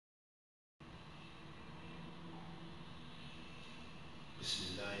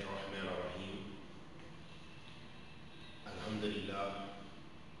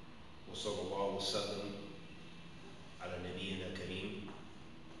وسلم على نبينا الكريم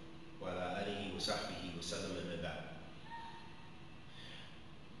وعلى آله وصحبه وسلم أما بعد.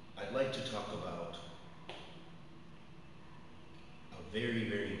 I'd like to talk about a very,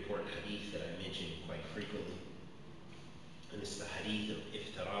 very important hadith that I mention quite frequently, and it's the hadith of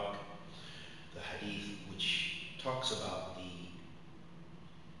iftiraq, the hadith which talks about the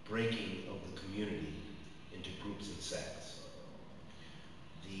breaking of the community into groups and sects.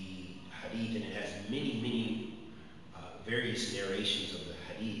 The hadith, and it has many various narrations of the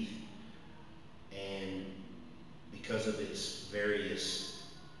hadith, and because of its various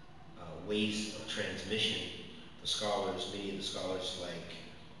ways of transmission, the scholars, many of the scholars like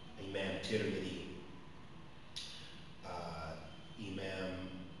Imam Tirmidhi, Imam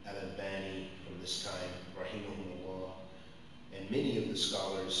Al-Albani from this time, rahimahumullah, and many of the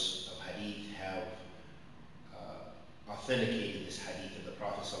scholars of hadith have authenticated this hadith of the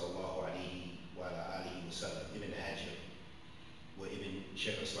Prophet sallallahu alaihi wasallam, Ibn Hajar, wa Ibn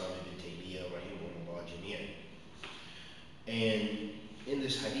Sheikh Islam Ibn Taymiyyah, rahimahumullah jami'an. And in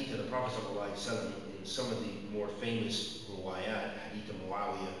this hadith of the Prophet sallallahu alaihi wasallam, in some of the more famous riwayat, hadith of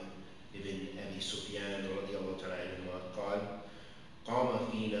Muawiyah ibn Abi Sufyan radiyallahu ta'ala anhuma, قال قام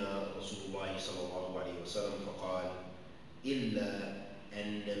فينا رسول الله صلى الله عليه وسلم فقال إلا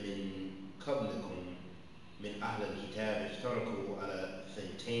أن من قبلكم من أهل الكتاب افترقوا على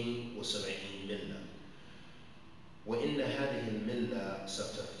 72 ملة وإن هذه الملة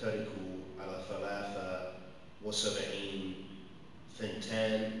ستفترق على 73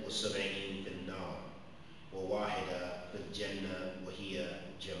 72 في النار وواحدة في الجنة وهي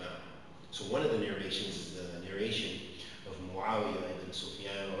جماعة. So one of the narrations is the narration of Muawiyah ibn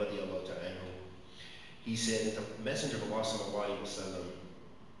Sufyan radiyallahu ta'ala anhu. He said that the Messenger of Allah sallallahu alaihi wasallam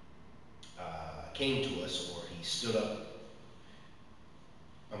came to us, or he stood up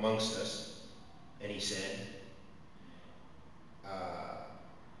amongst us, and he said,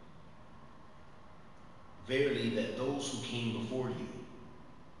 verily that those who came before you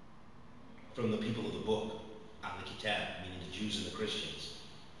from the people of the book, Ahl Kitab, meaning the Jews and the Christians,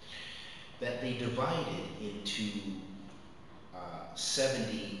 that they divided into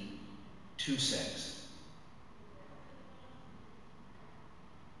 72 sects,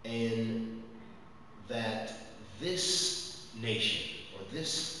 and that this nation, or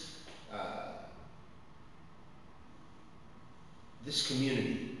this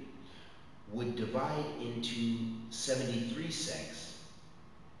community, would divide into 73 sects,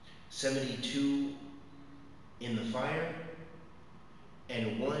 72 in the fire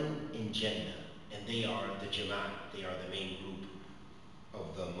and 1 in Jannah, and they are the Jama'at, they are the main group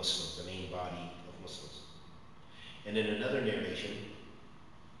of the Muslims, the main body of Muslims. And in another narration,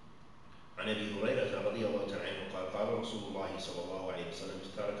 عن أبي هريرة رضي الله تعالى عنه قال قال رسول الله صلى الله عليه وسلم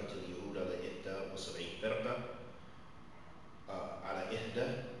افترقت اليهود على 71 فرقة على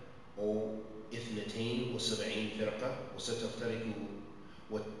 72 فرقة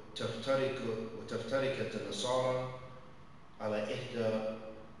وتفترق النصارى على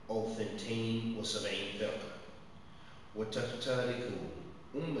 72 فرقة وتفترق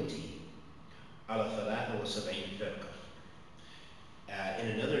أمتي على 73 فرقة.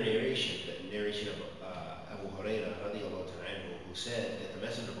 In another narration, the narration of Abu Hurairah radiallahu ta'ala anhu, who said that the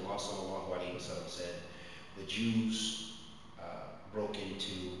Messenger of Allah sallallahu alayhi wa sallam said the Jews broke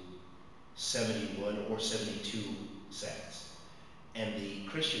into 71 or 72 sects, and the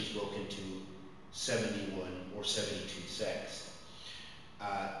Christians broke into 71 or 72 sects.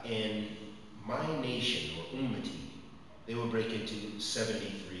 And my nation, or Ummati, they will break into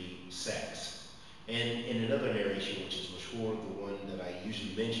 73 sects. And in another narration, which is mashhur, the one that I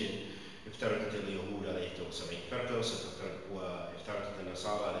usually mention, افترقت اليهود على 71 فرقة وافترقت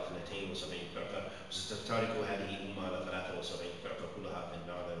النصارى على 72 فرقة وستفترق هذه الأمة على 73 فرقة كلها في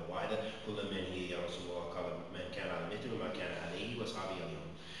النار إلا واحدة كل من هي يا رسول الله قال من كان على مثل ما كان عليه وأصحابه اليوم.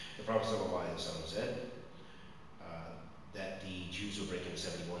 The Prophet ﷺ said that the Jews will break into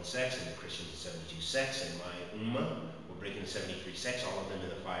 71 sects and the Christians into 72 sects, and my Ummah will break into 73 sects, all of them in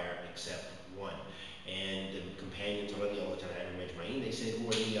the fire except one. And the companions, they said, who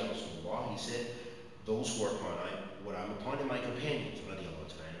are they, Ya Rasulullah? He said, those who are upon what I'm upon and my companions.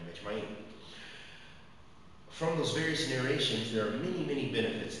 From those various narrations, there are many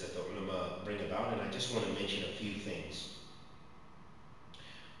benefits that the ulama bring about, and I just want to mention a few things.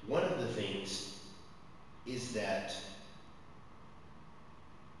 One of the things is that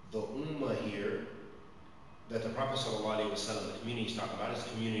the ummah here, that the Prophet ﷺ, the community he's talking about, is a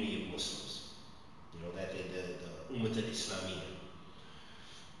community of Muslims. You know, that the Ummah al-Islamiyya.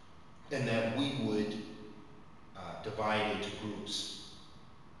 And that we would divide into groups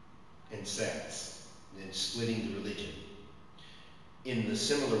and sects, and splitting the religion in the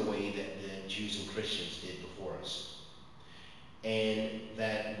similar way that the Jews and Christians did before us. And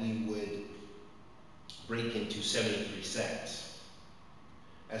that we would break into 73 sects,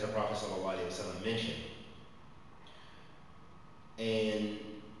 as the Prophet ﷺ mentioned. And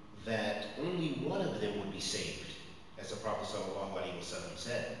that only one of them would be saved, as the Prophet ﷺ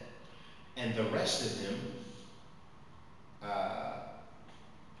said. And the rest of them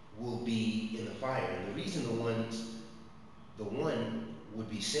will be in the fire. And the reason the one would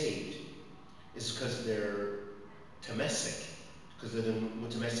be saved is because they're tamessic, because they're the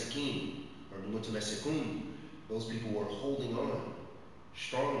mutamassikin or the mutamassikun, those who are holding on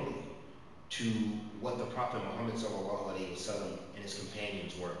strongly to what the Prophet Muhammad ﷺ and his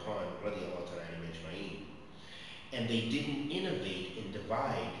companions were upon, radiallahu ta'ala anhum ajma'in. And they didn't innovate and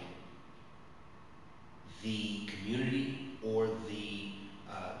divide the community or the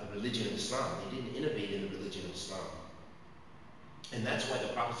religion of Islam. They didn't innovate in the religion of Islam. And that's why the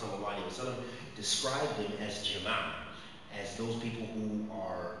Prophet ﷺ described them as jama'ah, as those people who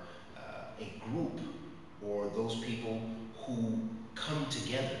are a group, or those people who come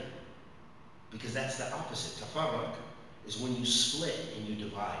together. Because that's the opposite. Tafarraq is when you split and you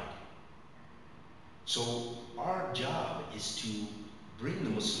divide. So our job is to bring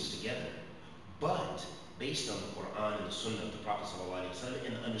the Muslims together, but based on the Quran and the Sunnah of the Prophet ﷺ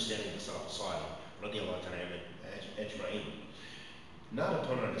and the understanding of the Salaf Salih, radiallahu ta'ala ajma'in. Not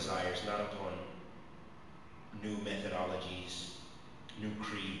upon our desires, not upon new methodologies, new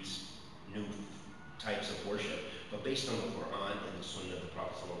creeds, new types of worship, but based on the Quran and the Sunnah of the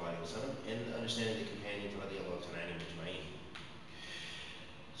Prophet ﷺ and the understanding of the companions, radiallahu ta'ala ajma'in.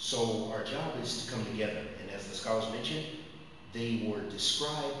 So our job is to come together, and as the scholars mentioned, they were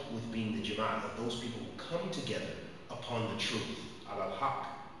described with being the jama'ah, those people who come together upon the truth, al-haq.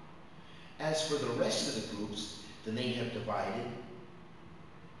 As for the rest of the groups, then they have divided,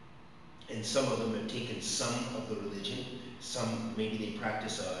 and some of them have taken some of the religion, some maybe they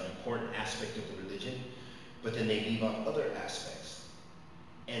practice an important aspect of the religion, but then they leave out other aspects.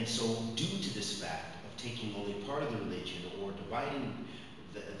 And so due to this fact of taking only part of the religion or dividing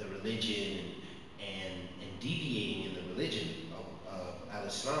the religion and deviating in the religion of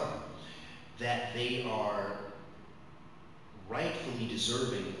Al-Islam, that they are rightfully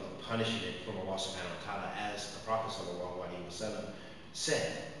deserving of punishment from Allah subhanahu wa ta'ala, as the Prophet ﷺ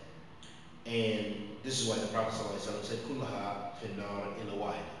said. And this is why the Prophet ﷺ said, Kullaha finnar illa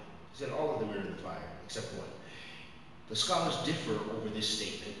wahid. He said all of them are in the fire, except one. The scholars differ over this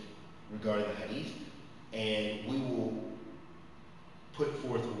statement regarding the hadith, and we will put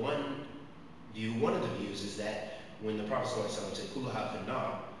forth one view. One of the views is that when the Prophet ﷺ said Kullaha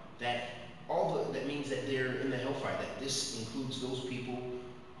finnar, that means that they're in the hellfire, that this includes those people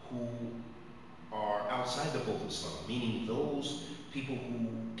who are outside the fold of Islam, meaning those people who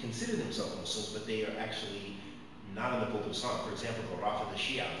consider themselves Muslims, but they are actually not in the fold of Islam. For example, the Raafidah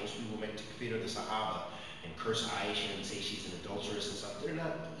Shia, those people who make takfir of the Sahaba and curse Aisha and say she's an adulteress and stuff, they're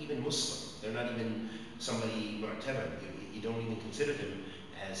not even Muslim. They're not even somebody mu'tabar. You don't even consider them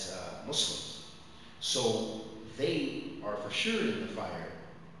as Muslims. So they are for sure in the fire,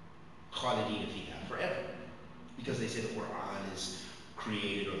 khalidina fiha, forever, because they say the Quran is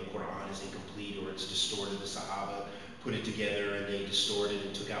created, or the Quran is incomplete, or it's distorted. The Sahaba put it together and they distorted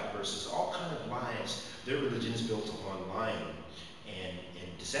and took out verses, all kind of lies. Their religion is built upon lying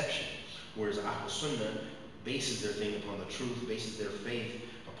and deception, whereas Ahl Sunnah bases their thing upon the truth, bases their faith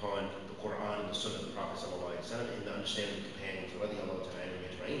upon the Quran and the Sunnah of the Prophet ﷺ and the understanding of the companions, radiallahu ta'ala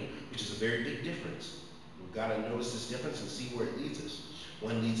anhum ajma'in, which is a very big difference. We've got to notice this difference and see where it leads us.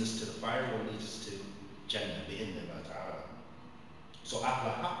 One leads us to the fire, one leads us to Jannah bi'idhnillah ta'ala. So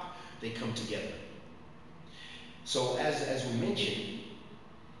Ahl Haq, they come together. So as we mentioned,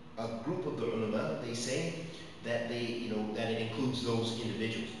 a group of the ulama, they say that that it includes those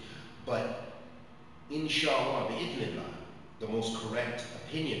individuals. But inshallah, bi'idhnillah, the most correct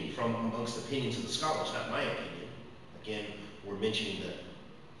opinion from amongst the opinions of the scholars, not my opinion. Again, we're mentioning the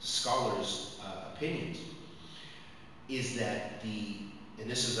scholars' opinions, is that and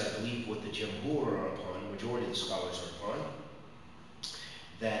this is, I believe, what the Jamhur are upon, majority of the scholars are upon,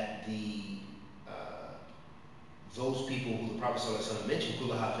 that those people who the Prophet ﷺ mentioned,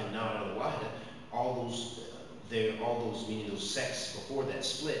 kullaha finnar al-wahida, all those meaning those sects before that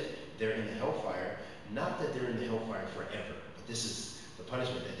split, they're in the hellfire. Not that they're in the hellfire forever, but this is the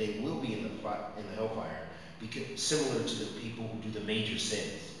punishment, that they will be in the hellfire, because similar to the people who do the major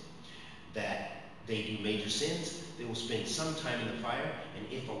sins, that they do major sins, they will spend some time in the fire,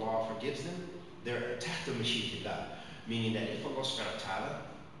 and if Allah forgives them, they're tahta mashiatillah, meaning that if Allah subhanahu wa ta'ala,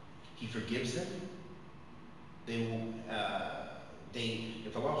 He forgives them. They will,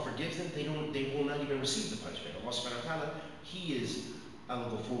 if Allah forgives them, they will not even receive the punishment. Allah subhanahu wa ta'ala, He is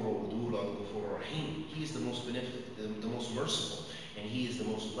Al-Ghafur al-Wadud, Al-Ghafur rahim. He is the most beneficent, the most merciful, and He is the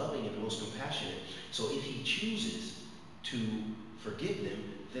most loving and the most compassionate. So if He chooses to forgive them,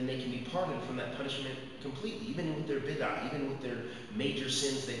 then they can be pardoned from that punishment completely, even with their bid'ah, even with their major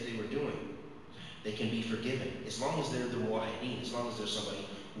sins that they were doing. They can be forgiven, as long as they're the muwahideen, as long as they're somebody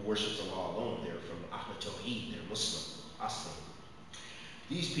who worships Allah alone. They're from Ahl Tawheed, they're Muslim, Asli.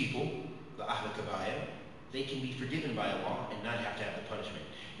 These people, the Ahl Kabair, they can be forgiven by Allah and not have to have the punishment.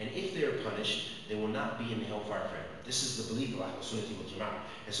 And if they are punished, they will not be in the hellfire forever. This is the belief of Ahl Sunnah wal Jama'ah.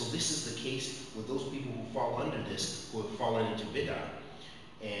 And so this is the case with those people who fall under this, who have fallen into bid'ah.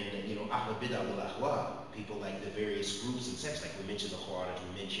 And Ahl Bid'ah wal Ahwa, people like the various groups and sects, like we mentioned the Khawaarij,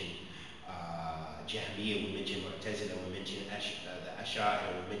 we mentioned Jahmiyyah, we mentioned Mu'tazila, we mentioned the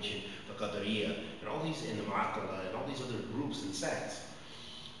Ash'ari, we mentioned the Qadariyah, and all these, and the Mu'attala, and all these other groups and sects,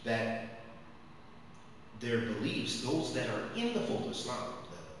 that their beliefs, those that are in the fold of Islam,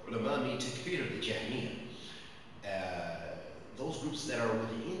 the ulama made takfir of the Jahmiyyah, those groups that are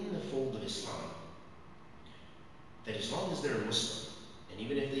within the fold of Islam, that as long as they're a Muslim, and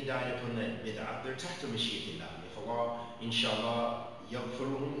even if they died upon that bid'ah, they're tahta mashiatillah. If Allah, inshallah,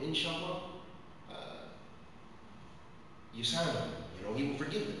 yaghfiruhum, inshallah, yusana, He will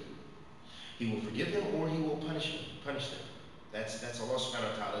forgive them. He will forgive them, or He will punish them. That's Allah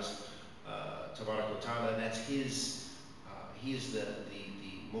subhanahu wa ta'ala's tabarak wa ta'ala. That's His. He is the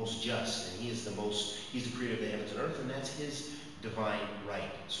most just, and He's the creator of the heavens and earth, and that's His divine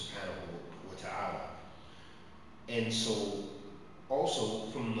right, subhanahu wa ta'ala. And so, also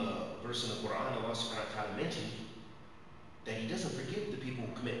from the verse in the Quran, Allah subhanahu wa ta'ala mentioned that He doesn't forgive the people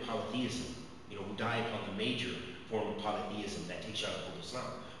who commit polytheism, who die upon the major form of polytheism that takes out of Islam.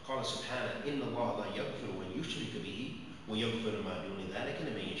 قال سبحانه إن الله لا يغفر وأن يشرك به ويغفر ما دون ذلك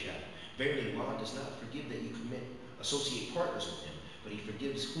لمن يشاء. Verily, Allah does not forgive that you associate partners with Him, but He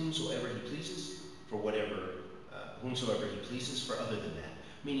forgives whomsoever He pleases for whomsoever He pleases for other than that.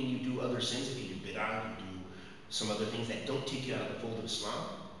 Meaning, you do other sins, if you do bid'ah, you do some other things that don't take you out of the fold of Islam,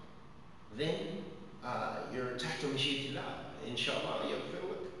 then you're tahta mashiatillah. Inshallah, yaghfir.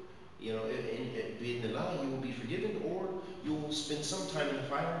 In bi'idhnillah, you will be forgiven, or you will spend some time in the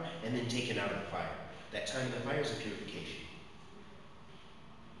fire and then taken out of the fire. That time in the fire is a purification.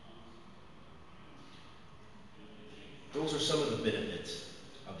 Those are some of the benefits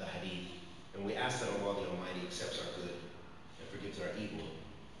of the hadith, and we ask that Allah the Almighty accepts our good and forgives our evil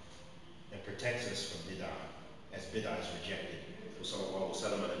and protects us from bid'ah, as bid'ah is rejected. وصلى الله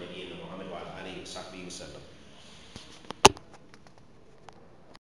وسلم على نبينا محمد وعلى آله وصحبه وسلم.